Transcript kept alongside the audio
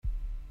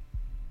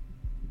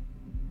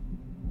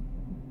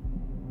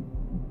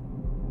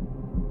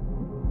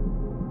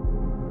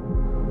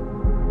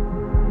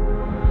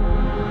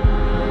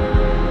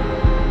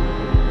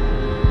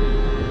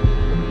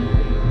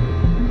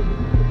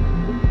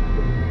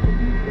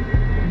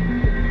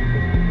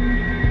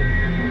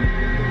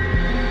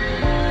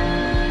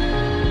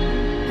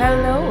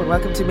Hello and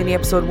welcome to mini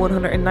episode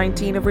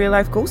 119 of Real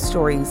Life Ghost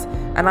Stories,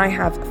 and I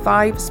have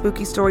 5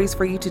 spooky stories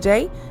for you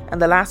today, and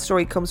the last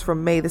story comes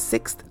from May the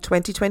 6th,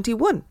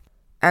 2021.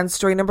 And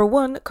story number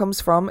 1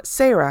 comes from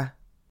Sarah.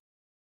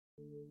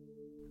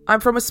 I'm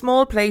from a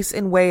small place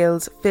in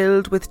Wales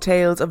filled with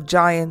tales of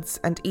giants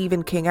and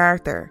even King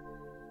Arthur.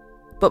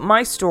 But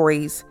my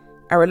stories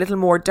are a little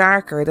more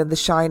darker than the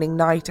shining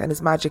knight and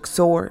his magic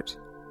sword.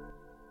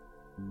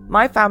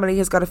 My family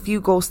has got a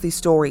few ghostly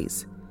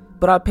stories,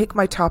 but I'll pick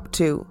my top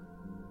 2.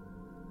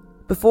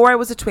 Before I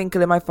was a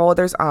twinkle in my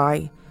father's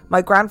eye,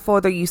 my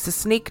grandfather used to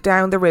sneak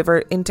down the river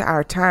into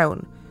our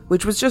town,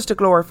 which was just a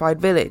glorified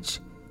village,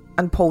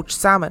 and poach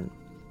salmon.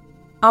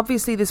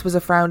 Obviously this was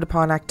a frowned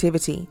upon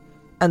activity,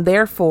 and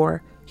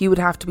therefore he would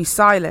have to be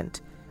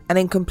silent and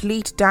in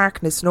complete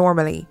darkness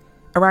normally,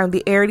 around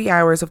the early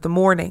hours of the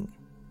morning.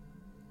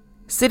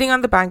 Sitting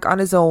on the bank on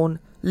his own,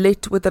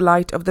 lit with the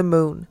light of the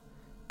moon,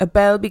 a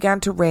bell began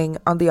to ring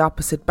on the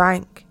opposite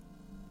bank.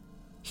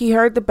 He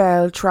heard the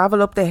bell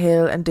travel up the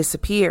hill and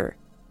disappear.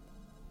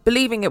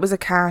 Believing it was a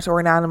cat or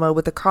an animal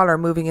with a collar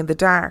moving in the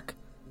dark,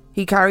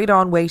 he carried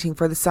on waiting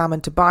for the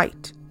salmon to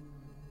bite.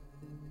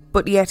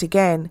 But yet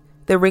again,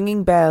 the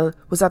ringing bell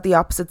was at the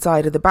opposite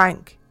side of the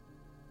bank.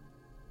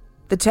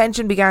 The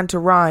tension began to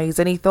rise,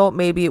 and he thought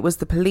maybe it was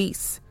the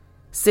police.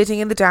 Sitting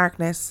in the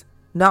darkness,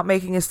 not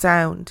making a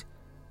sound,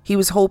 he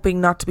was hoping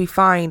not to be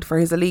fined for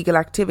his illegal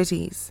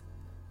activities.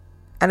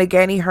 And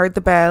again he heard the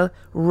bell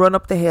run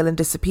up the hill and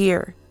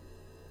disappear.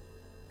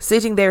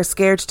 Sitting there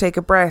scared to take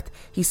a breath,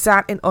 he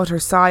sat in utter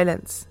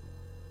silence.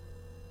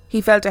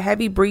 He felt a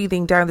heavy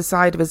breathing down the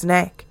side of his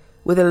neck,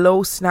 with a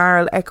low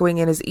snarl echoing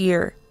in his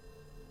ear.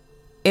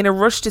 In a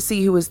rush to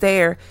see who was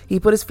there, he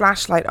put his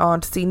flashlight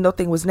on to see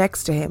nothing was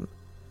next to him,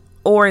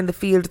 or in the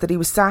field that he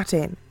was sat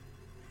in.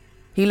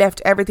 He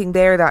left everything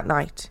there that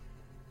night,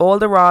 all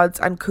the rods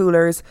and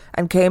coolers,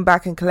 and came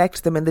back and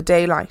collected them in the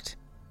daylight.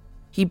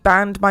 He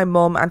banned my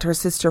mum and her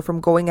sister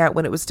from going out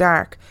when it was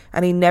dark,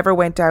 and he never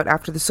went out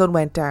after the sun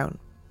went down.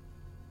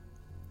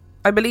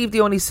 I believe the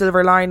only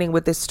silver lining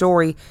with this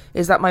story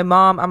is that my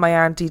mom and my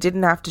auntie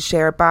didn't have to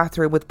share a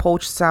bathroom with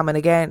poached salmon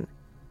again.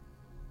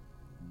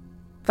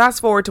 Fast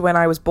forward to when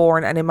I was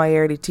born and in my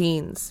early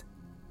teens.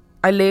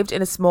 I lived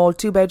in a small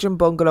 2-bedroom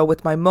bungalow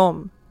with my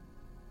mum.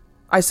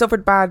 I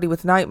suffered badly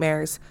with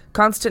nightmares,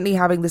 constantly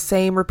having the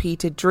same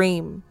repeated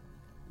dream.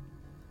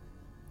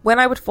 When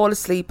I would fall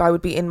asleep, I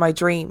would be in my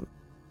dream,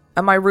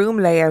 and my room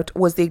layout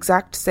was the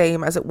exact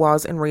same as it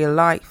was in real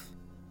life.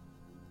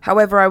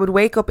 However, I would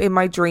wake up in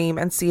my dream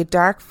and see a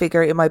dark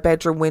figure in my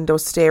bedroom window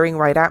staring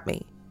right at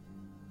me.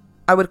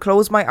 I would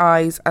close my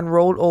eyes and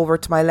roll over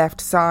to my left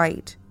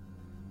side.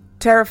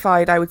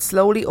 Terrified, I would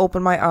slowly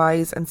open my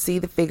eyes and see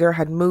the figure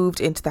had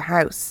moved into the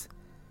house,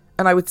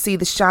 and I would see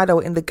the shadow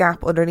in the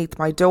gap underneath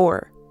my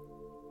door.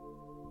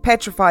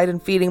 Petrified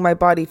and feeling my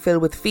body fill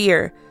with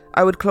fear,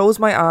 I would close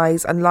my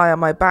eyes and lie on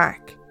my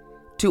back,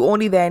 to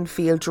only then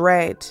feel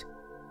dread.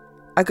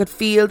 I could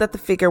feel that the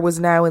figure was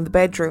now in the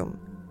bedroom.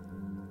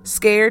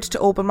 Scared to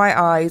open my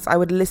eyes, I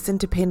would listen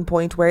to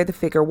pinpoint where the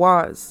figure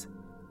was,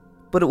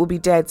 but it would be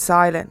dead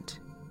silent.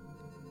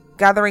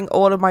 Gathering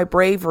all of my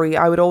bravery,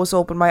 I would also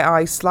open my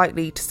eyes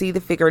slightly to see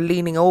the figure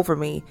leaning over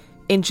me,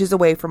 inches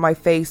away from my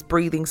face,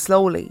 breathing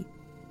slowly.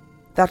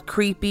 That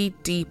creepy,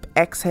 deep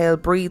exhale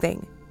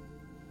breathing.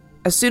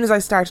 As soon as I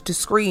started to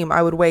scream,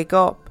 I would wake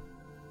up,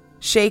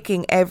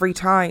 shaking every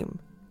time.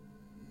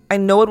 I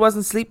know it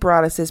wasn't sleep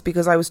paralysis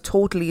because I was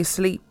totally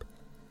asleep.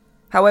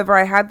 However,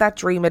 I had that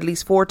dream at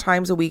least 4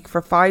 times a week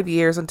for 5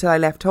 years until I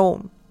left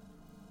home.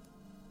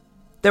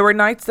 There were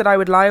nights that I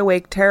would lie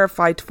awake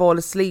terrified to fall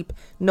asleep,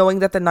 knowing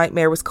that the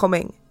nightmare was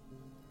coming.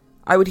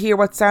 I would hear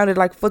what sounded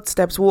like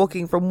footsteps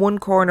walking from one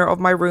corner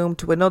of my room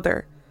to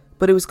another,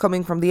 but it was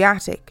coming from the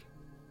attic.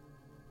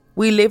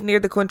 We live near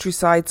the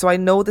countryside, so I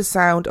know the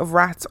sound of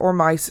rats or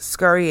mice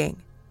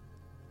scurrying.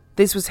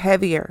 This was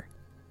heavier,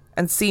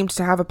 and seemed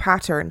to have a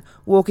pattern,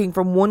 walking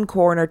from one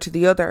corner to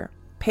the other,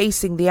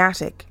 pacing the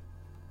attic.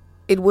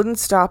 It wouldn't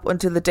stop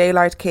until the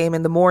daylight came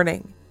in the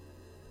morning.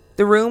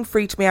 The room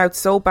freaked me out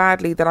so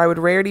badly that I would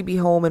rarely be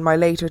home in my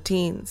later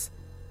teens.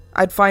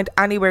 I'd find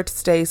anywhere to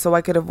stay so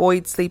I could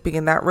avoid sleeping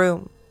in that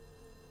room.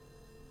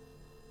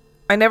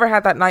 I never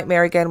had that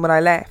nightmare again when I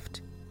left,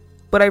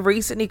 but I've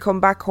recently come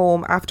back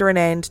home after an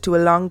end to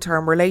a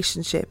long-term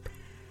relationship.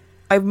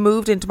 I've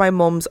moved into my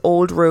mum's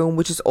old room,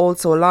 which is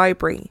also a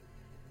library.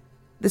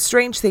 The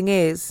strange thing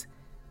is,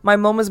 my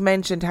mum has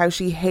mentioned how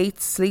she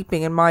hates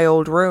sleeping in my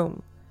old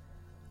room.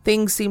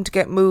 Things seem to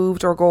get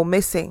moved or go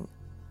missing.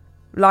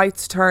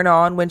 Lights turn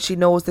on when she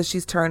knows that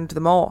she's turned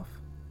them off.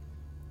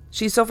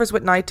 She suffers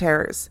with night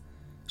terrors.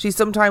 She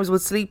sometimes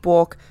would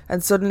sleepwalk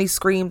and suddenly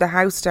scream the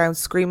house down,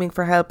 screaming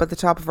for help at the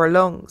top of her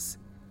lungs.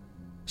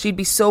 She'd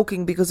be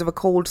soaking because of a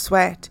cold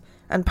sweat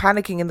and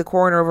panicking in the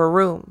corner of her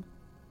room.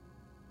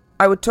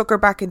 I would tuck her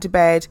back into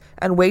bed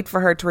and wait for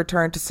her to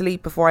return to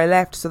sleep before I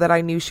left so that I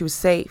knew she was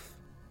safe.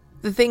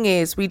 The thing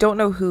is, we don't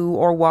know who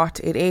or what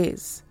it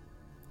is.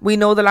 We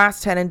know the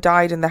last tenant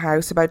died in the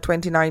house about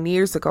 29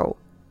 years ago.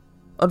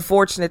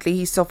 Unfortunately,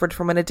 he suffered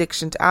from an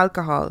addiction to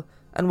alcohol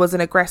and was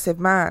an aggressive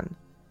man.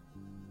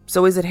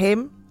 So is it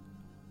him?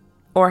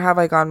 Or have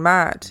I gone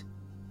mad?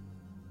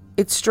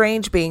 It's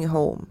strange being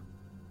home.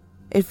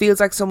 It feels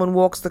like someone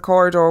walks the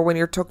corridor when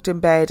you're tucked in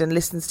bed and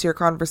listens to your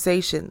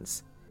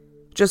conversations.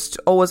 Just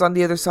always on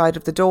the other side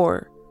of the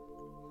door.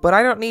 But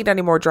I don't need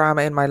any more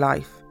drama in my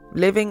life,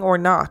 living or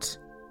not.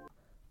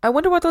 I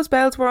wonder what those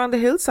bells were on the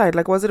hillside.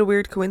 Like, was it a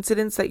weird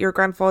coincidence that your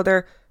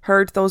grandfather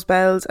heard those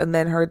bells and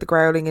then heard the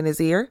growling in his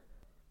ear?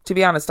 To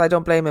be honest, I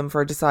don't blame him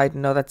for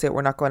deciding, no, that's it,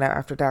 we're not going out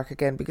after dark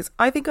again, because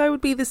I think I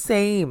would be the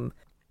same.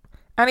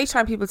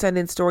 Anytime people send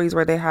in stories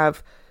where they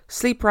have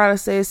sleep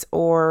paralysis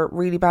or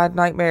really bad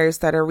nightmares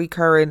that are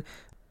recurring,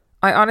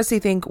 I honestly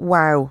think,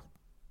 wow,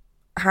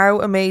 how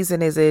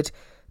amazing is it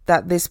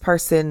that this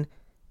person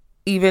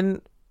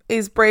even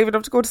is brave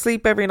enough to go to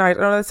sleep every night.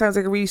 I know that sounds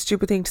like a really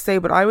stupid thing to say,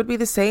 but I would be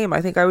the same.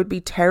 I think I would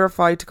be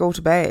terrified to go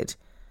to bed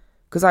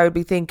because I would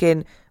be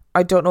thinking,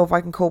 I don't know if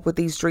I can cope with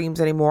these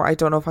dreams anymore. I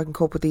don't know if I can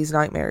cope with these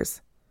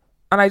nightmares.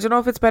 And I don't know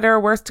if it's better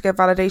or worse to get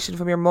validation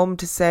from your mum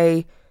to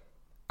say,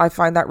 I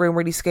find that room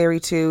really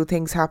scary too.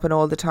 Things happen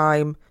all the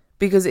time.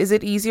 Because is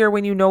it easier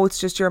when you know it's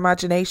just your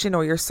imagination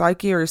or your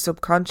psyche or your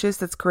subconscious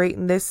that's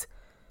creating this?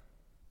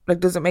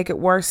 Like, does it make it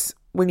worse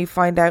when you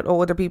find out,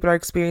 oh, other people are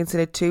experiencing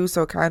it too,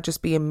 so it can't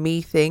just be a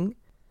me thing?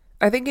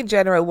 I think in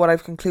general what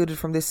I've concluded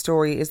from this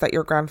story is that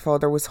your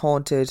grandfather was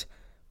haunted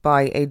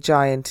by a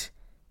giant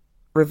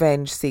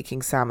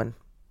revenge-seeking salmon.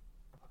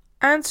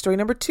 And story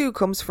number 2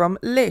 comes from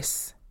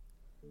Liz.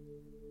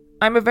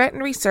 I'm a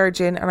veterinary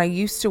surgeon and I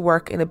used to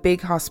work in a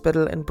big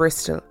hospital in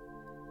Bristol.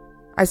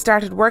 I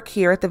started work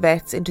here at the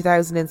vets in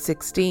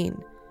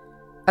 2016.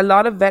 A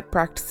lot of vet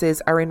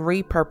practices are in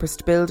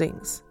repurposed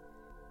buildings.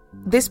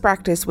 This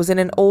practice was in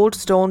an old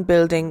stone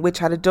building which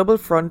had a double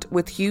front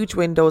with huge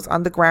windows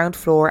on the ground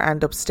floor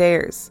and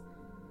upstairs.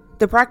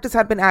 The practice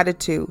had been added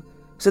to,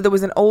 so there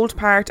was an old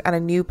part and a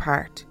new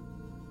part.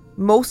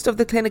 Most of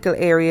the clinical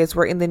areas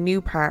were in the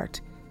new part,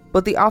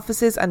 but the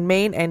offices and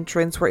main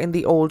entrance were in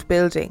the old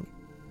building.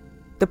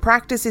 The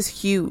practice is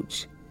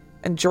huge,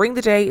 and during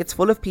the day it's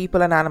full of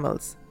people and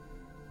animals.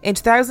 In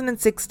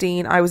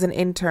 2016, I was an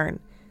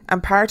intern,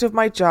 and part of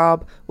my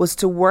job was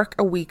to work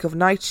a week of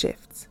night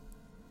shifts.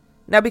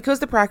 Now, because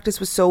the practice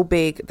was so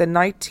big, the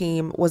night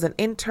team was an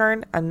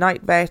intern, a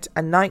night vet,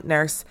 a night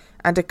nurse,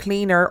 and a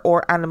cleaner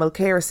or animal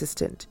care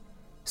assistant.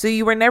 So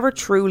you were never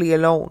truly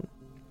alone.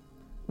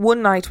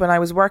 One night when I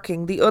was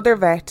working, the other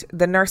vet,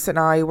 the nurse and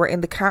I were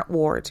in the cat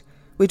ward,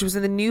 which was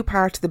in the new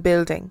part of the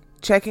building,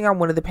 checking on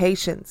one of the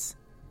patients.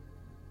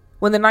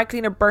 When the night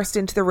cleaner burst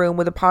into the room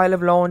with a pile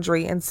of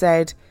laundry and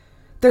said,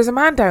 "There's a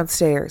man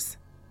downstairs."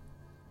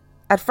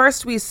 At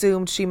first we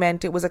assumed she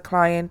meant it was a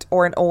client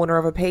or an owner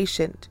of a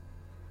patient.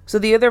 So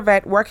the other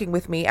vet working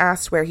with me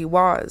asked where he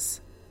was.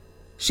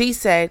 She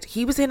said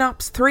he was in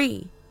Ops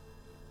 3.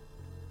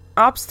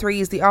 Ops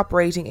 3 is the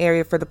operating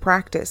area for the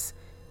practice,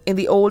 in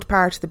the old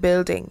part of the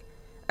building,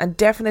 and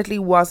definitely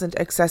wasn't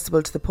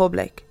accessible to the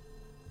public.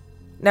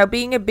 Now,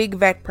 being a big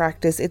vet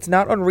practice, it's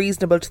not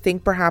unreasonable to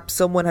think perhaps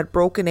someone had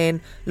broken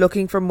in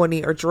looking for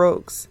money or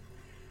drugs.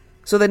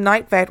 So the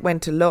night vet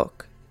went to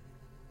look.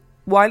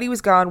 While he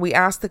was gone, we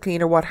asked the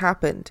cleaner what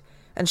happened,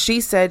 and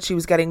she said she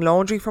was getting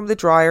laundry from the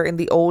dryer in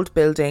the old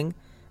building,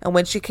 and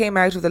when she came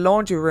out of the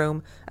laundry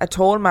room, a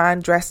tall man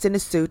dressed in a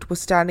suit was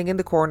standing in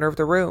the corner of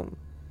the room.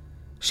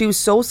 She was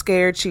so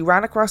scared she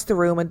ran across the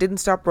room and didn't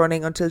stop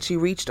running until she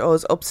reached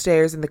us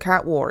upstairs in the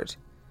cat ward.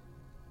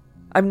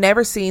 I've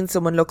never seen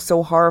someone look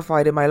so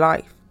horrified in my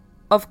life.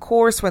 Of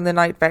course, when the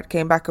night vet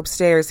came back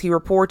upstairs, he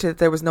reported that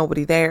there was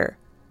nobody there.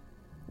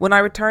 When I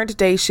returned to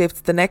day shifts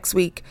the next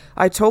week,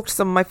 I talked to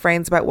some of my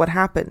friends about what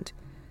happened,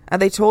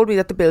 and they told me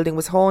that the building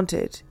was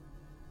haunted.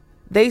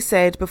 They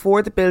said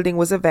before the building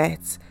was a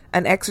vet's,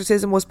 an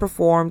exorcism was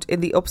performed in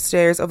the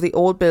upstairs of the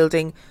old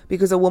building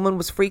because a woman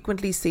was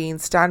frequently seen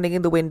standing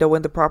in the window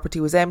when the property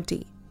was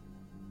empty.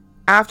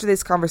 After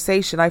this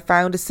conversation, I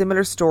found a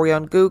similar story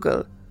on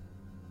Google.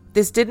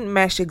 This didn't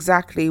mesh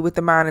exactly with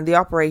the man in the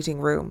operating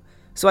room,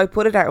 so I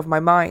put it out of my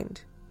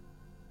mind.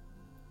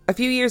 A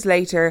few years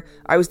later,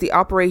 I was the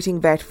operating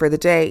vet for the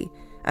day,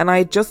 and I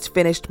had just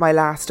finished my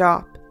last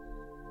op.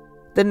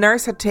 The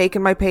nurse had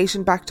taken my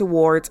patient back to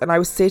wards, and I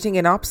was sitting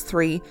in Ops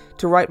 3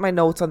 to write my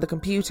notes on the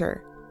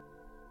computer.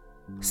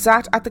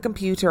 Sat at the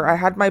computer, I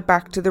had my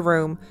back to the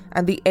room,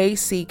 and the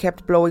AC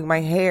kept blowing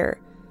my hair,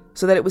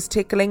 so that it was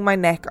tickling my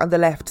neck on the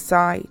left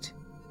side.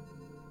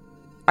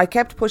 I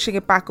kept pushing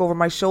it back over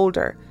my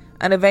shoulder,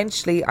 and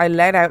eventually I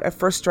let out a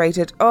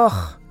frustrated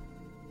 "ugh."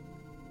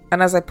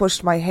 And as I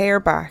pushed my hair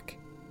back,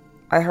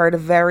 I heard a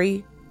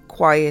very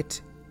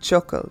quiet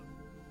chuckle.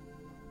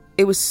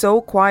 It was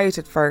so quiet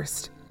at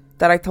first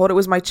that I thought it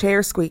was my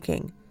chair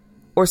squeaking,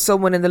 or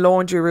someone in the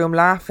laundry room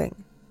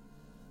laughing.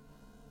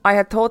 I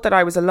had thought that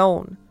I was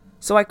alone,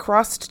 so I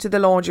crossed to the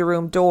laundry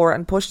room door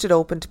and pushed it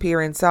open to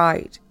peer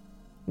inside.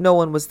 No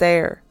one was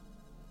there.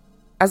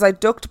 As I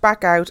ducked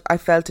back out, I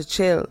felt a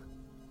chill,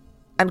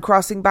 and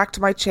crossing back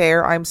to my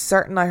chair, I am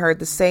certain I heard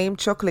the same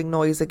chuckling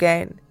noise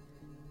again.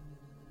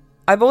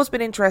 I've always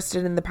been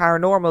interested in the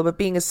paranormal, but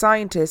being a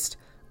scientist,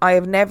 I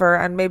have never,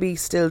 and maybe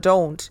still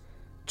don't,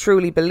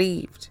 truly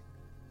believed.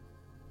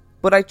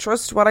 But I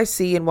trust what I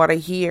see and what I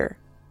hear.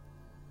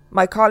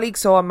 My colleague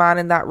saw a man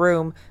in that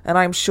room, and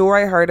I'm sure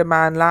I heard a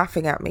man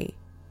laughing at me.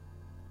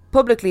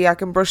 Publicly, I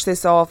can brush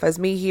this off as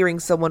me hearing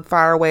someone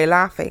far away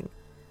laughing,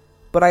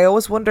 but I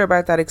always wonder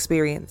about that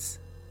experience.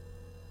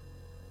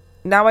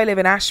 Now I live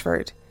in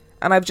Ashford,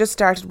 and I've just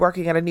started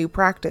working at a new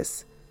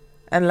practice,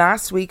 and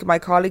last week my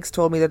colleagues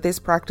told me that this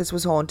practice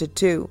was haunted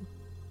too.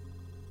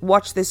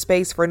 Watch this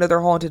space for another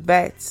haunted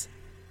vets.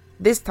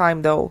 This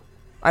time though,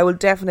 I will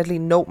definitely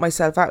note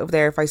myself out of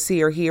there if I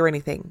see or hear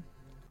anything.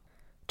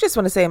 Just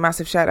want to say a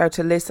massive shout out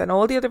to Liz and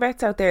all the other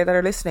vets out there that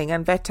are listening,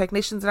 and vet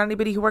technicians and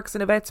anybody who works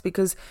in a vets,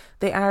 because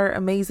they are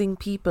amazing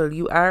people.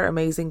 You are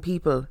amazing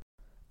people.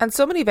 And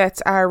so many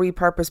vets are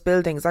repurposed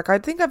buildings. Like, I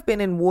think I've been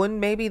in one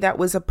maybe that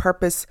was a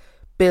purpose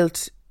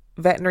built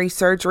veterinary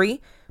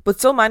surgery, but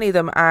so many of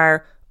them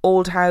are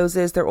old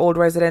houses, they're old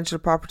residential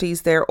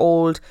properties, they're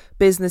old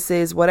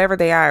businesses, whatever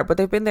they are, but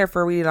they've been there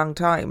for a really long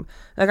time.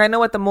 Like, I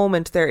know at the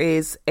moment there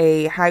is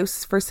a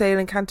house for sale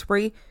in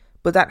Canterbury,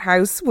 but that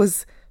house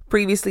was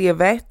previously a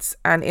vet's,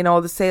 and in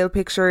all the sale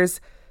pictures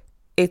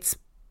it's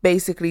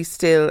basically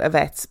still a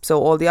vet's,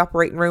 so all the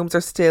operating rooms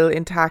are still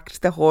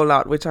intact, the whole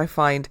lot, which I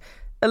find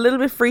a little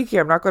bit freaky,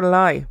 I'm not going to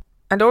lie.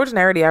 And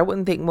ordinarily I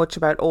wouldn't think much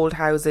about old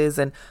houses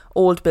and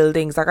old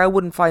buildings, like I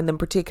wouldn't find them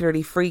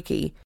particularly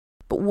freaky.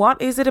 But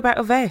what is it about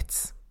a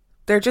vet's?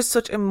 They're just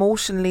such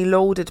emotionally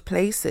loaded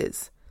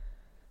places.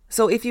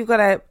 So if you've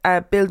got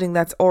a building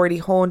that's already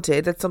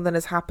haunted, that something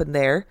has happened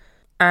there,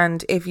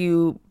 and if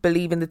you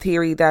believe in the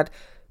theory that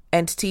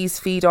entities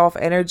feed off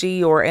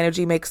energy, or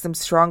energy makes them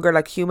stronger,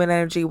 like human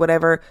energy,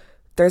 whatever,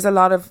 there's a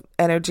lot of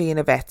energy in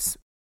a vet's.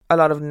 A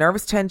lot of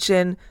nervous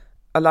tension,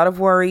 a lot of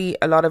worry,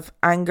 a lot of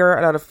anger,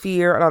 a lot of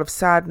fear, a lot of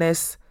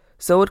sadness.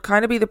 So it would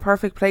kind of be the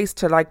perfect place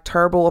to like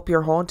turbo up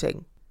your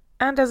haunting.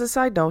 And as a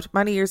side note,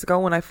 many years ago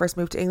when I first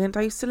moved to England,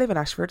 I used to live in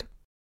Ashford.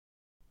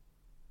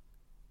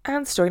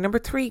 And story number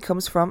 3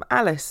 comes from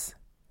Alice.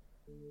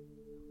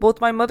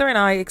 Both my mother and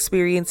I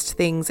experienced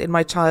things in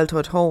my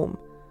childhood home.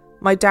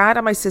 My dad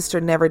and my sister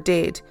never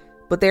did,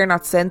 but they're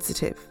not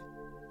sensitive.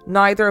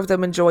 Neither of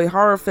them enjoy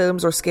horror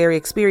films or scary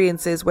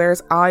experiences,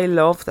 whereas I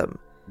love them,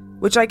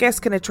 which I guess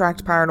can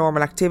attract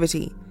paranormal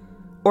activity,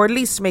 or at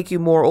least make you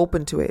more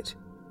open to it.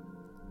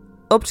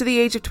 Up to the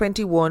age of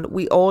 21,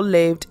 we all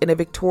lived in a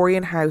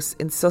Victorian house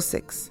in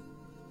Sussex.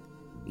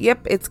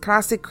 Yep, it's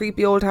classic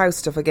creepy old house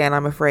stuff again,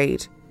 I'm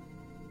afraid.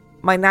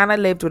 My nana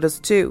lived with us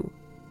too.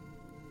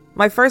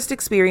 My first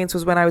experience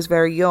was when I was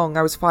very young,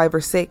 I was 5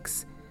 or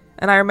 6,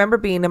 and I remember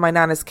being in my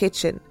nana's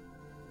kitchen,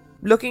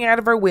 looking out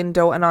of her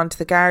window and onto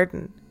the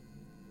garden.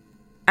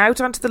 Out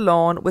onto the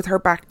lawn with her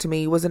back to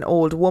me was an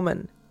old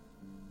woman.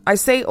 I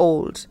say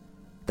old,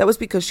 that was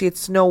because she had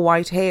snow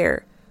white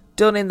hair,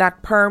 done in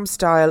that perm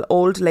style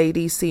old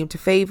ladies seem to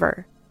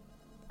favour.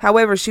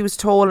 However, she was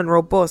tall and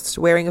robust,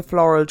 wearing a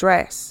floral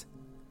dress.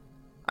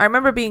 I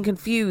remember being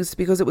confused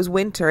because it was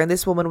winter and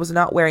this woman was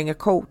not wearing a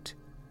coat.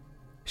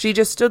 She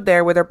just stood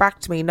there with her back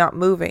to me, not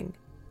moving.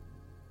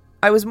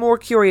 I was more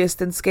curious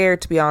than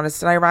scared, to be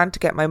honest, and I ran to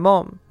get my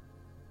mum.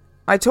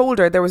 I told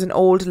her there was an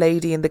old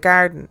lady in the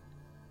garden.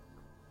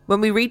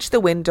 When we reached the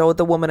window,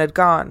 the woman had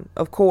gone,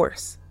 of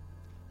course.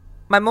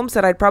 My mum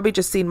said I'd probably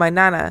just seen my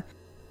nana,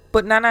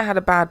 but Nana had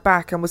a bad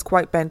back and was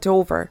quite bent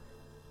over.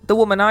 The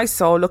woman I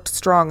saw looked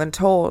strong and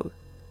tall.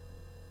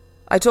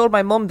 I told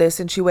my mum this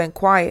and she went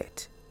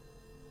quiet.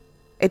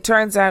 It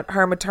turns out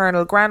her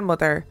maternal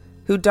grandmother,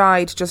 who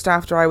died just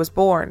after I was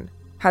born,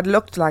 had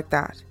looked like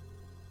that.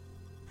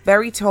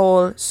 Very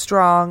tall,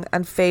 strong,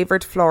 and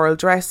favoured floral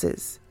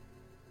dresses.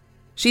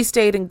 She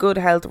stayed in good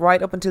health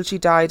right up until she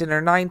died in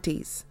her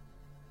 90s.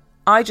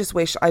 I just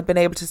wish I'd been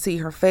able to see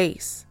her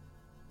face.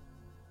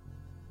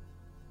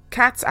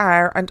 Cats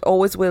are, and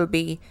always will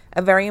be,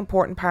 a very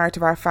important part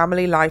of our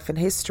family life and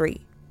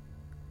history.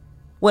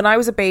 When I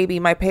was a baby,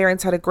 my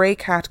parents had a grey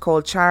cat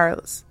called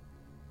Charles.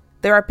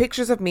 There are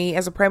pictures of me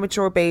as a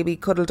premature baby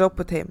cuddled up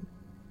with him.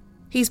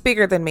 He's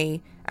bigger than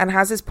me, and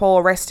has his paw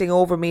resting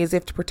over me as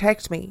if to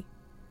protect me.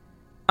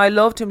 I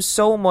loved him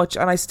so much,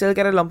 and I still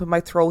get a lump in my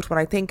throat when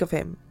I think of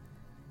him.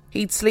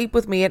 He'd sleep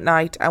with me at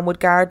night and would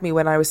guard me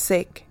when I was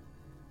sick.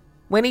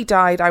 When he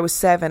died, I was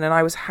 7 and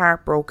I was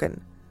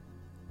heartbroken.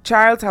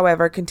 Charles,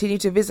 however,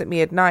 continued to visit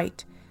me at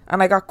night,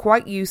 and I got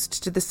quite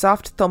used to the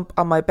soft thump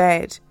on my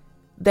bed,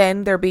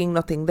 then there being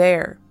nothing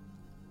there.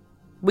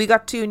 We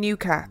got 2 new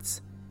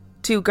cats,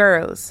 2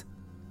 girls,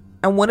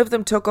 and one of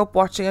them took up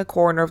watching a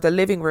corner of the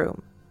living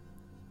room.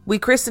 We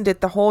christened it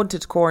the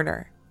Haunted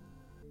Corner.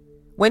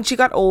 When she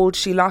got old,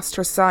 she lost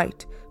her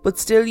sight, but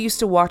still used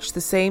to watch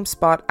the same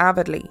spot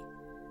avidly,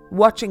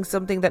 watching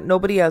something that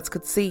nobody else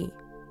could see.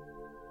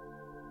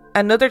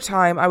 Another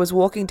time I was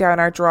walking down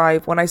our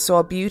drive when I saw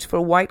a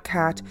beautiful white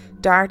cat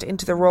dart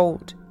into the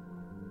road.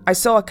 I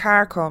saw a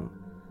car come.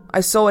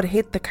 I saw it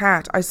hit the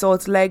cat. I saw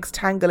its legs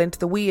tangle into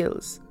the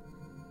wheels.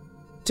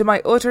 To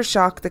my utter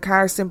shock, the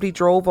car simply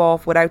drove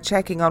off without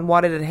checking on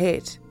what it had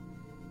hit.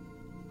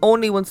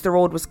 Only once the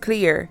road was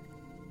clear,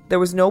 there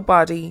was no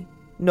body,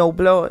 no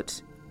blood,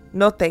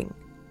 nothing.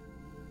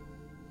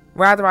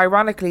 Rather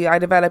ironically, I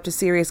developed a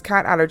serious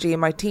cat allergy in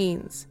my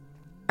teens,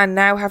 and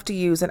now have to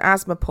use an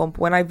asthma pump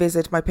when I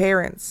visit my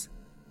parents.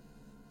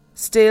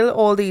 Still,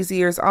 all these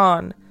years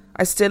on,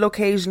 I still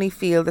occasionally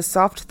feel the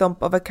soft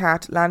thump of a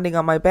cat landing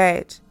on my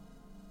bed.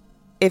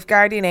 If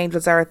guardian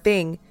angels are a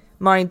thing,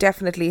 mine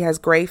definitely has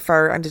grey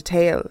fur and a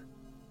tail.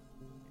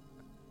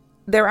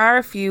 There are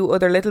a few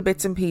other little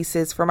bits and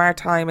pieces from our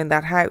time in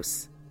that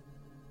house.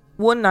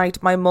 One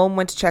night my mum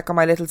went to check on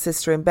my little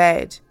sister in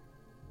bed,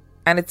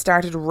 and it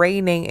started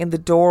raining in the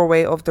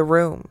doorway of the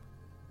room.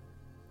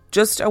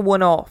 Just a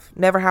one-off,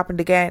 never happened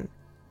again.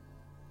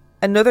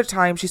 Another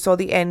time she saw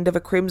the end of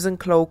a crimson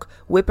cloak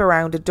whip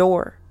around a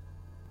door.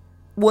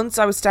 Once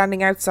I was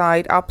standing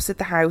outside opposite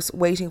the house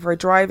waiting for a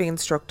driving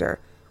instructor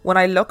when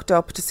I looked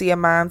up to see a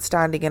man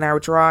standing in our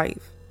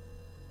drive.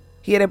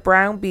 He had a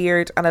brown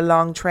beard and a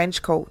long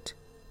trench coat.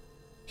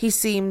 He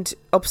seemed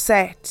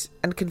upset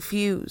and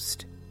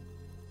confused.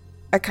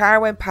 A car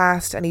went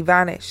past and he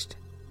vanished.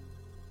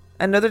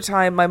 Another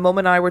time my mum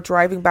and I were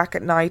driving back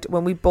at night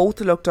when we both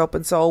looked up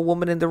and saw a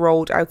woman in the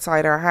road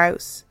outside our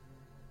house.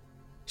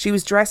 She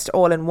was dressed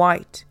all in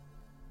white.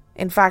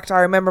 In fact,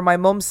 I remember my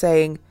mum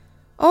saying,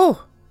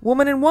 "Oh,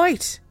 woman in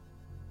white."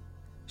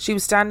 She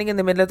was standing in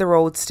the middle of the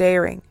road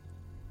staring.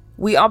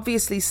 We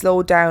obviously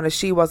slowed down as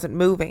she wasn't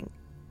moving.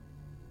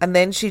 And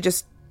then she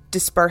just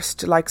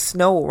dispersed like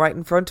snow right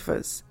in front of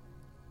us.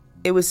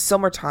 It was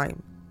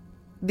summertime.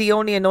 The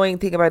only annoying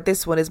thing about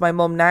this one is my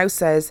mum now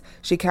says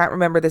she can't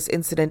remember this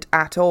incident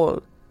at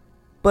all.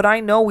 But I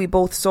know we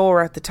both saw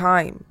her at the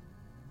time.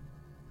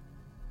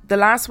 The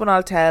last one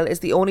I'll tell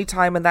is the only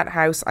time in that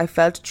house I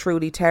felt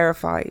truly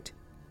terrified.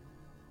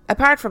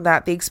 Apart from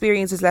that, the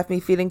experience has left me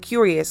feeling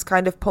curious,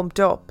 kind of pumped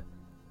up.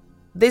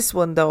 This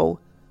one, though,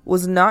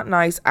 was not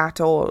nice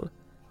at all.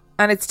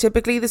 And it's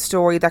typically the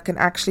story that can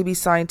actually be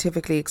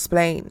scientifically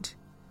explained.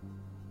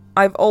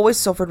 I've always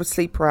suffered with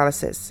sleep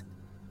paralysis.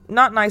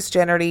 Not nice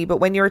generally, but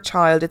when you're a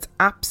child, it's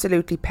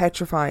absolutely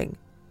petrifying.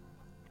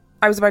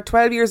 I was about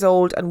 12 years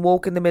old and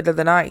woke in the middle of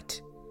the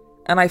night,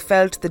 and I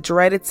felt the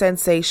dreaded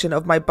sensation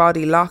of my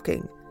body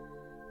locking.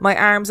 My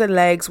arms and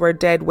legs were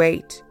dead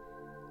weight.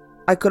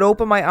 I could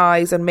open my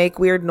eyes and make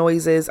weird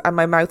noises, and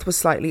my mouth was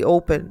slightly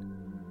open.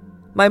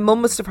 My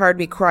mum must have heard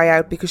me cry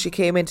out because she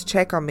came in to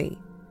check on me.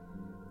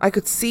 I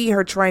could see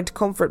her trying to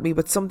comfort me,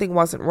 but something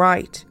wasn't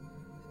right.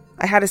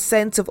 I had a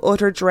sense of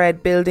utter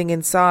dread building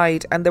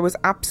inside, and there was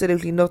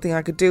absolutely nothing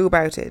I could do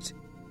about it.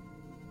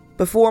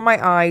 Before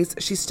my eyes,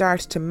 she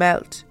started to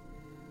melt.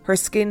 Her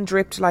skin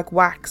dripped like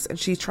wax, and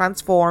she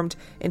transformed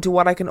into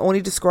what I can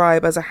only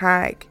describe as a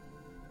hag.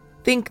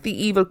 Think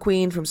the evil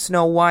queen from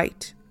Snow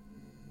White.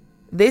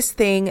 This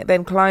thing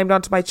then climbed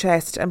onto my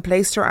chest and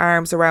placed her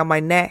arms around my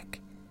neck.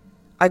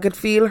 I could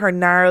feel her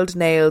gnarled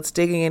nails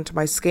digging into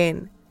my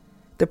skin.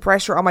 The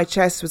pressure on my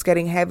chest was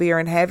getting heavier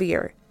and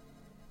heavier.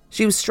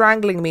 She was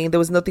strangling me and there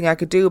was nothing I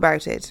could do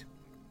about it.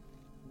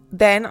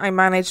 Then I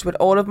managed with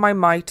all of my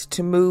might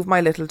to move my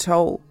little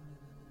toe.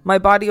 My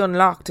body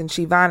unlocked and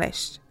she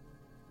vanished.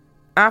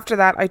 After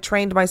that, I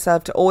trained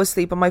myself to always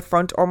sleep on my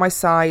front or my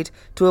side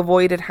to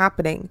avoid it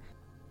happening,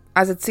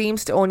 as it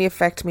seems to only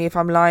affect me if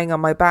I'm lying on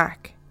my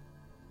back.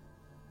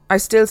 I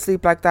still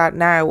sleep like that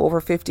now,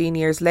 over 15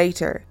 years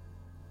later.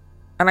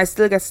 And I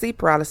still get sleep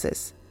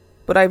paralysis,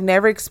 but I've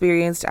never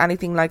experienced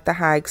anything like the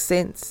hag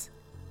since.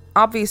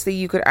 Obviously,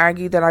 you could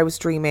argue that I was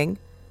dreaming,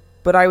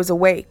 but I was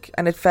awake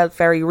and it felt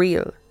very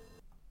real.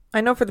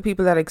 I know for the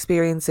people that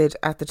experience it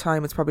at the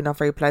time, it's probably not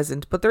very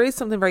pleasant, but there is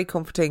something very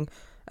comforting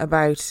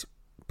about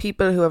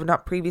people who have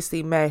not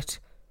previously met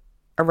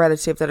a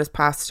relative that has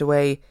passed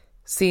away,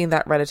 seeing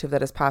that relative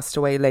that has passed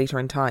away later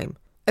in time.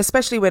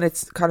 Especially when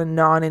it's kind of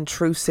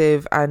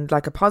non-intrusive and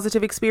like a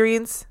positive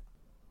experience.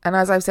 And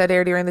as I've said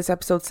earlier in this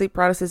episode, sleep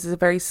paralysis is a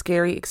very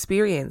scary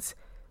experience.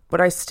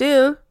 But I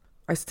still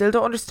don't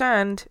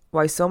understand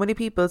why so many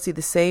people see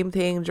the same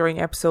thing during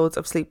episodes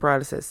of sleep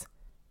paralysis.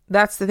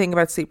 That's the thing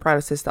about sleep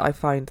paralysis that I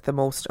find the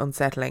most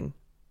unsettling.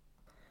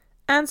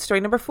 And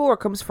story number 4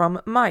 comes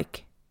from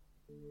Mike.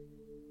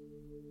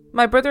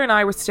 My brother and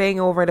I were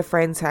staying over at a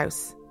friend's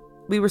house.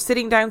 We were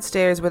sitting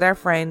downstairs with our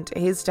friend,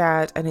 his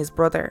dad and his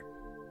brother.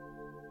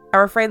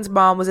 Our friend's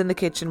mom was in the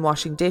kitchen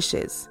washing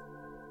dishes.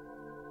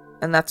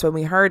 And that's when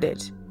we heard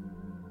it.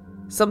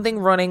 Something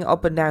running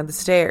up and down the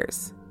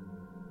stairs.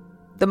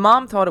 The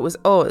mom thought it was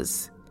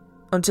us,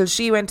 until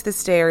she went to the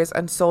stairs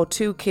and saw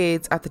 2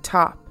 kids at the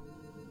top.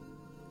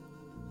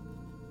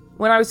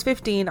 When I was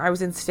 15, I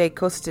was in state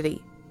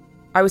custody.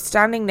 I was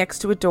standing next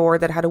to a door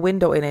that had a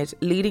window in it,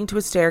 leading to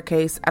a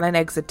staircase and an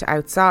exit to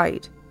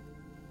outside.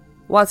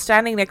 While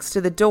standing next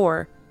to the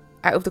door,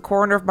 out of the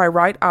corner of my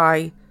right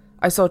eye,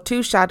 I saw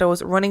 2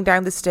 shadows running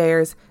down the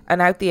stairs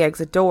and out the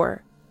exit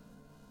door.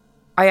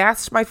 I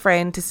asked my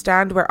friend to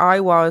stand where I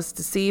was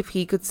to see if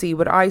he could see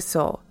what I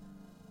saw,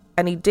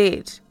 and he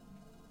did.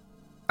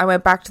 I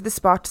went back to the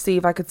spot to see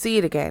if I could see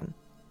it again.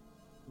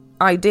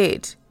 I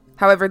did.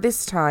 However,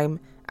 this time,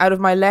 Out of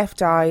my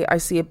left eye, I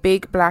see a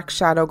big black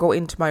shadow go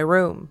into my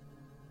room.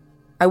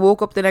 I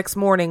woke up the next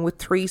morning with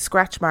 3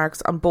 scratch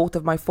marks on both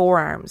of my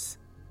forearms.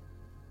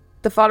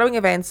 The following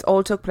events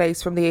all took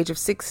place from the age of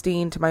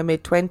 16 to my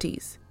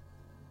mid-20s.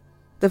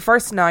 The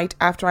first night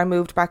after I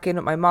moved back in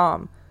with my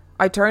mom,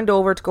 I turned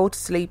over to go to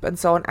sleep and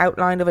saw an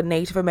outline of a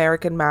Native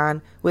American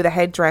man with a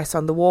headdress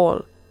on the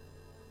wall.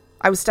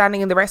 I was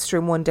standing in the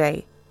restroom one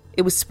day.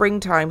 It was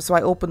springtime, so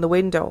I opened the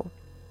window.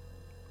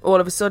 All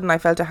of a sudden, I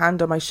felt a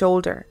hand on my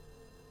shoulder.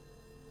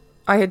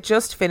 I had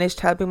just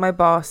finished helping my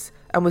boss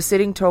and was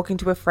sitting talking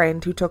to a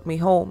friend who took me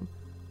home.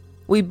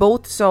 We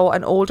both saw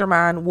an older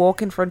man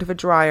walk in front of a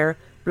dryer,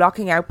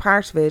 blocking out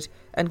part of it,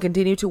 and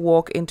continue to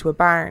walk into a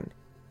barn.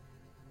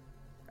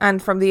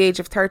 And from the age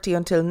of 30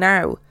 until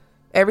now,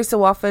 every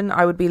so often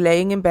I would be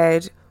laying in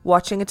bed,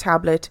 watching a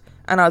tablet,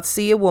 and I'd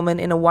see a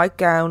woman in a white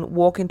gown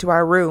walk into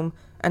our room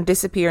and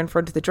disappear in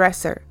front of the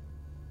dresser.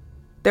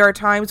 There are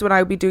times when I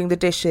would be doing the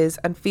dishes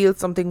and feel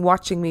something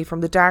watching me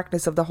from the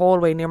darkness of the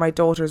hallway near my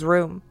daughter's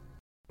room.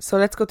 So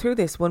let's go through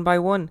this one by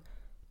one.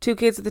 2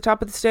 kids at the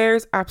top of the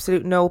stairs,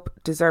 absolute nope,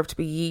 deserve to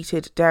be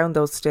yeeted down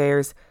those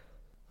stairs.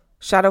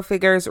 Shadow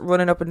figures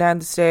running up and down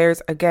the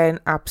stairs, again,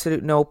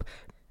 absolute nope.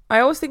 I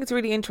always think it's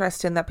really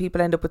interesting that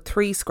people end up with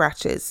 3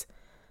 scratches.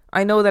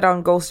 I know that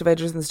on Ghost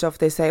Avengers and stuff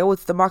they say, oh,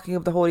 it's the mocking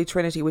of the Holy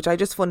Trinity, which I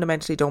just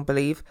fundamentally don't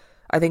believe.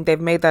 I think they've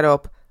made that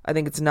up. I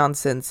think it's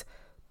nonsense.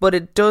 But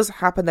it does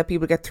happen that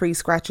people get 3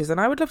 scratches,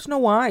 and I would love to know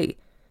why.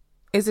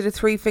 Is it a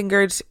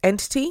 3-fingered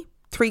entity?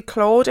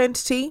 3-clawed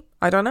entity?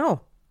 I don't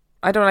know.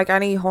 I don't like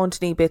any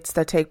haunting bits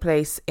that take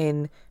place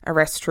in a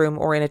restroom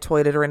or in a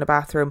toilet or in a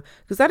bathroom,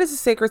 because that is a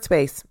sacred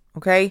space,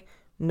 okay?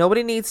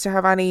 Nobody needs to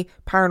have any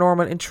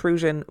paranormal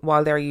intrusion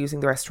while they're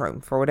using the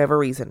restroom for whatever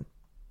reason.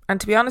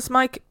 And to be honest,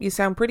 Mike, you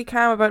sound pretty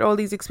calm about all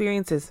these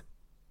experiences.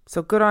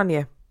 So good on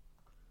you.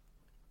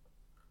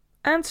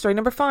 And story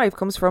number 5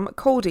 comes from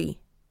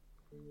Cody.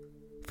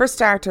 For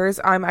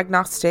starters, I'm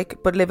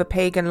agnostic but live a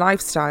pagan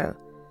lifestyle.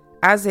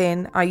 As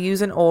in, I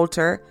use an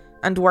altar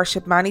and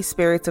worship many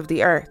spirits of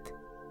the earth.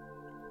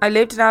 I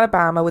lived in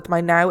Alabama with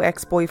my now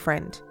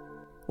ex-boyfriend.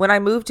 When I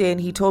moved in,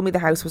 he told me the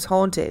house was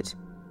haunted,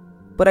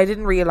 but I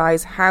didn't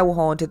realise how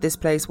haunted this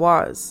place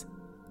was.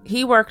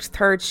 He worked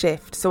 3rd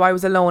shift, so I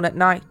was alone at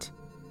night.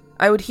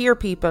 I would hear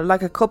people,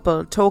 like a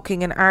couple,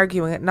 talking and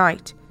arguing at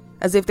night,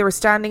 as if they were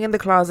standing in the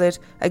closet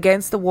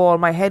against the wall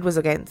my head was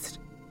against.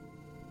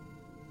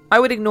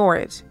 I would ignore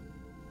it.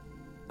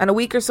 And a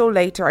week or so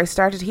later, I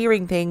started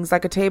hearing things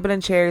like a table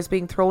and chairs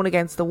being thrown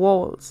against the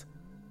walls.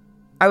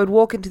 I would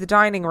walk into the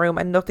dining room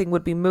and nothing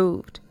would be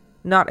moved.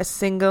 Not a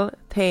single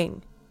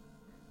thing.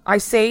 I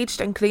saged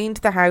and cleaned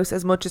the house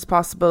as much as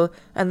possible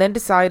and then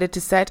decided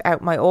to set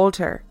out my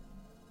altar.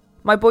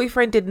 My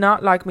boyfriend did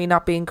not like me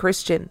not being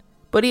Christian,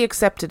 but he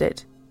accepted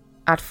it.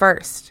 At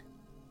first.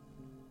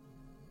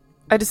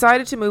 I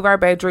decided to move our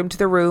bedroom to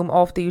the room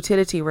off the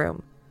utility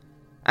room.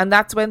 And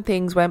that's when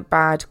things went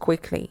bad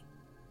quickly.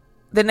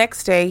 The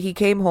next day he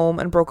came home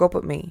and broke up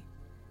with me.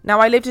 Now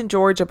I lived in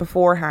Georgia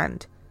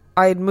beforehand.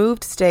 I had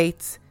moved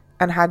states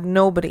and had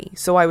nobody,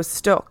 so I was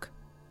stuck.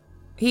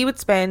 He would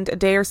spend a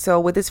day or so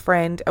with his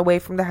friend away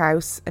from the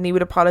house and he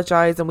would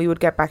apologise and we would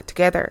get back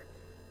together.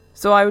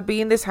 So I would be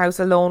in this house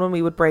alone when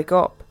we would break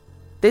up.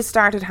 This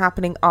started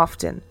happening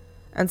often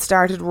and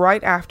started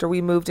right after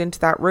we moved into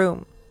that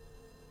room.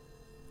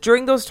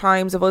 During those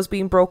times of us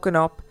being broken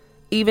up,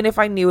 even if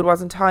I knew it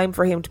wasn't time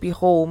for him to be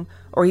home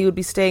or he would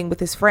be staying with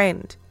his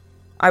friend,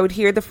 I would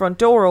hear the front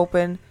door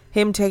open,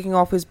 him taking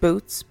off his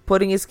boots,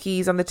 putting his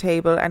keys on the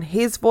table and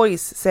his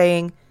voice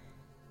saying,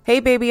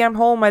 "Hey baby, I'm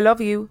home, I love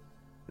you,"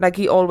 like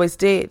he always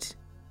did.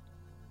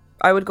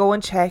 I would go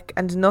and check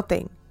and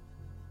nothing.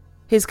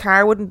 His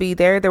car wouldn't be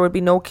there would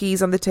be no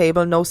keys on the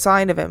table, no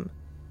sign of him.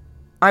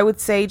 I would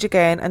sage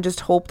again and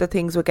just hope that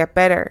things would get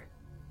better.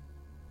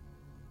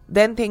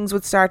 Then things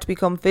would start to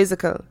become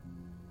physical.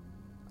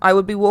 I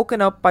would be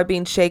woken up by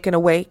being shaken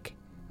awake.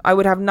 I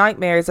would have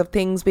nightmares of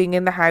things being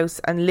in the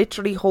house and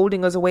literally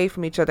holding us away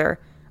from each other.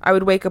 I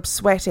would wake up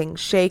sweating,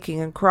 shaking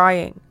and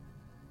crying.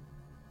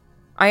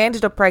 I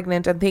ended up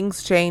pregnant and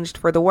things changed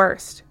for the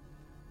worst.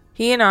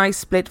 He and I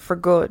split for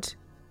good.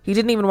 He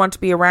didn't even want to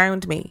be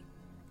around me.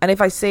 And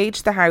if I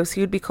saged the house,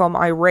 he would become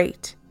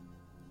irate.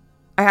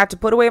 I had to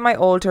put away my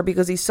altar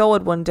because he saw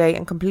it one day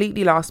and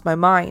completely lost my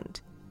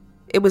mind.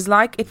 It was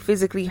like it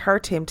physically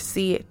hurt him to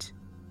see it.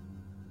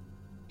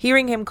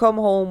 Hearing him come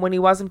home when he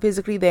wasn't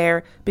physically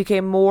there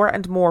became more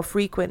and more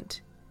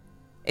frequent.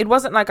 It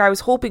wasn't like I was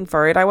hoping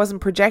for it, I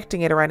wasn't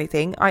projecting it or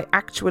anything, I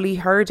actually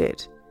heard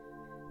it.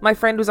 My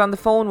friend was on the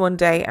phone one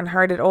day and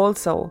heard it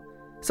also,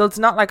 so it's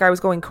not like I was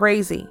going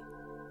crazy.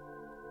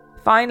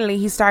 Finally,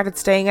 he started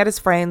staying at his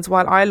friend's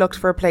while I looked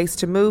for a place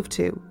to move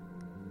to.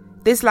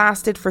 This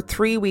lasted for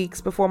 3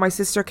 weeks before my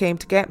sister came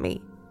to get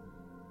me.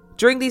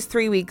 During these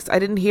 3 weeks, I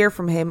didn't hear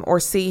from him or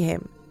see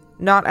him.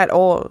 Not at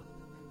all.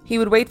 He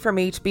would wait for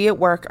me to be at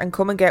work and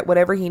come and get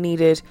whatever he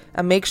needed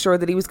and make sure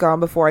that he was gone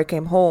before I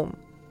came home.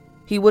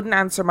 He wouldn't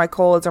answer my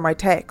calls or my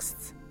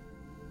texts.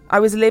 I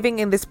was living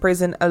in this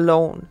prison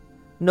alone.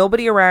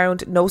 Nobody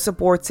around, no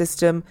support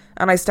system,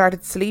 and I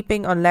started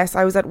sleeping unless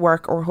I was at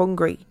work or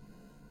hungry.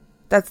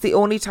 That's the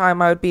only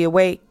time I would be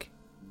awake.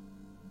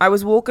 I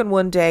was woken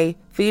one day,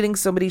 feeling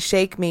somebody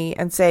shake me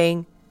and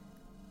saying,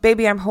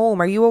 "Baby, I'm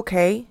home, are you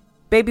okay?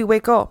 Baby,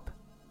 wake up."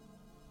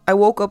 I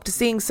woke up to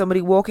seeing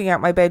somebody walking out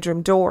my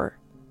bedroom door.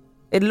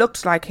 It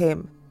looked like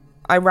him.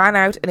 I ran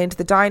out and into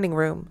the dining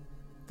room.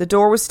 The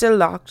door was still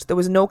locked, there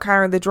was no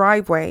car in the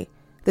driveway,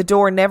 the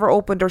door never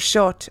opened or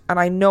shut, and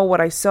I know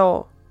what I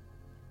saw.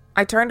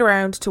 I turned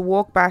around to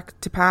walk back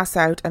to pass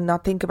out and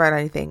not think about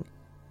anything.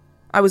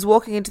 I was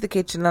walking into the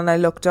kitchen and I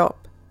looked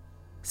up.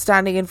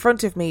 Standing in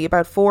front of me,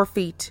 about 4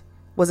 feet,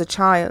 was a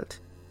child,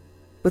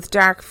 with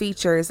dark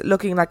features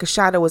looking like a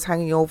shadow was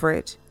hanging over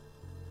it.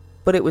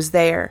 But it was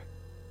there.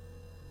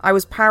 I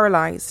was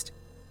paralysed.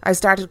 I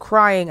started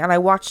crying and I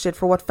watched it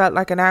for what felt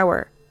like an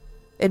hour.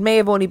 It may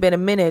have only been a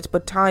minute,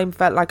 but time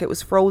felt like it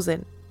was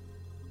frozen.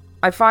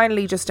 I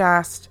finally just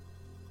asked,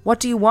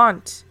 "What do you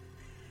want?"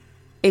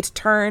 It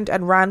turned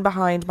and ran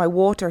behind my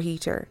water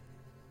heater.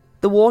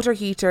 The water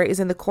heater is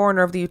in the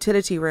corner of the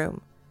utility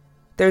room.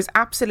 There's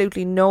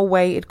absolutely no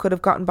way it could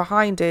have gotten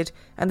behind it,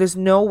 and there's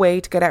no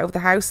way to get out of the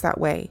house that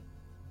way.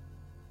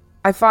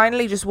 I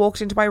finally just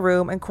walked into my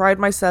room and cried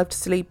myself to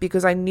sleep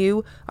because I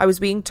knew I was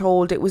being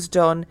told it was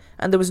done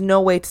and there was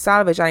no way to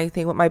salvage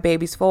anything with my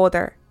baby's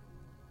father.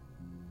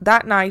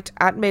 That night,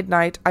 at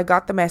midnight, I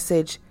got the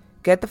message,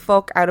 "Get the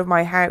fuck out of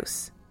my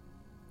house."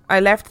 I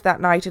left that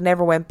night and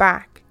never went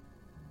back.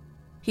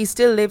 He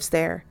still lives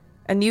there.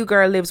 A new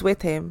girl lives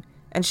with him,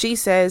 and she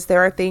says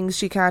there are things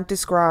she can't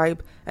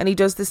describe, and he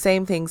does the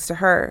same things to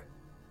her.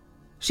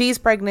 She's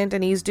pregnant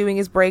and he's doing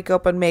his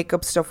breakup and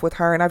makeup stuff with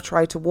her, and I've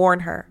tried to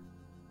warn her.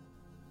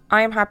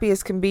 I am happy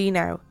as can be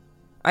now.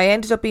 I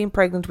ended up being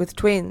pregnant with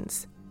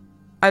twins.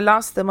 I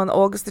lost them on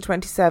August the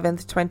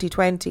 27th,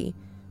 2020,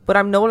 but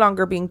I'm no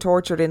longer being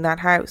tortured in that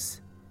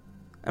house.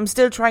 I'm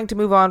still trying to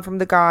move on from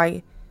the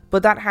guy,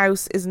 but that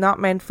house is not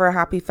meant for a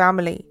happy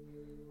family.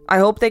 I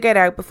hope they get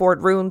out before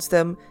it ruins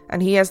them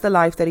and he has the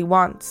life that he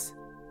wants.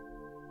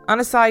 On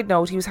a side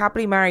note, he was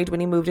happily married when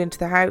he moved into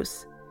the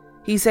house.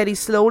 He said he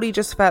slowly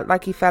just felt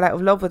like he fell out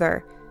of love with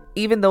her,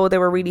 even though they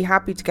were really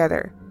happy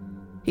together.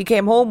 He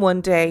came home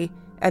one day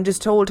and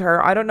just told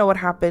her, "I don't know what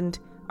happened,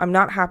 I'm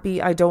not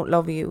happy, I don't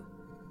love you."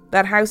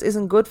 That house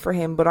isn't good for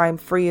him, but I am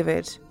free of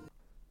it.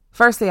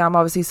 Firstly, I'm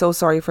obviously so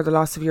sorry for the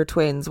loss of your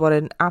twins. What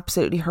an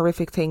absolutely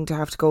horrific thing to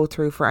have to go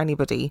through for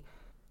anybody.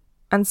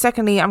 And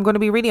secondly, I'm going to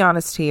be really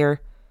honest here.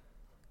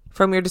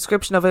 From your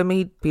description of him,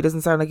 he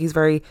doesn't sound like he's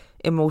very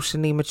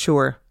emotionally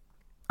mature.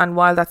 And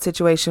while that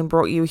situation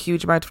brought you a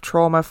huge amount of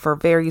trauma for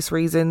various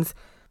reasons,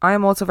 I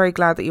am also very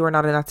glad that you are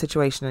not in that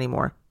situation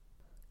anymore.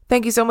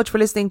 Thank you so much for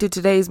listening to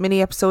today's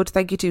mini episode.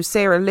 Thank you to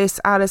Sarah,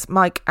 Liz, Alice,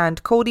 Mike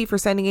and Cody for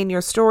sending in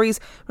your stories.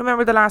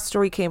 Remember, the last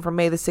story came from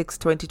May the 6th,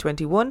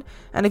 2021.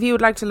 And if you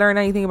would like to learn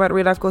anything about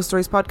Real Life Ghost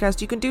Stories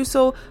podcast, you can do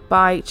so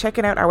by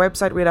checking out our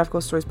website,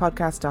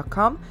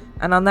 reallifeghoststoriespodcast.com.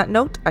 And on that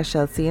note, I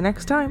shall see you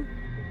next time.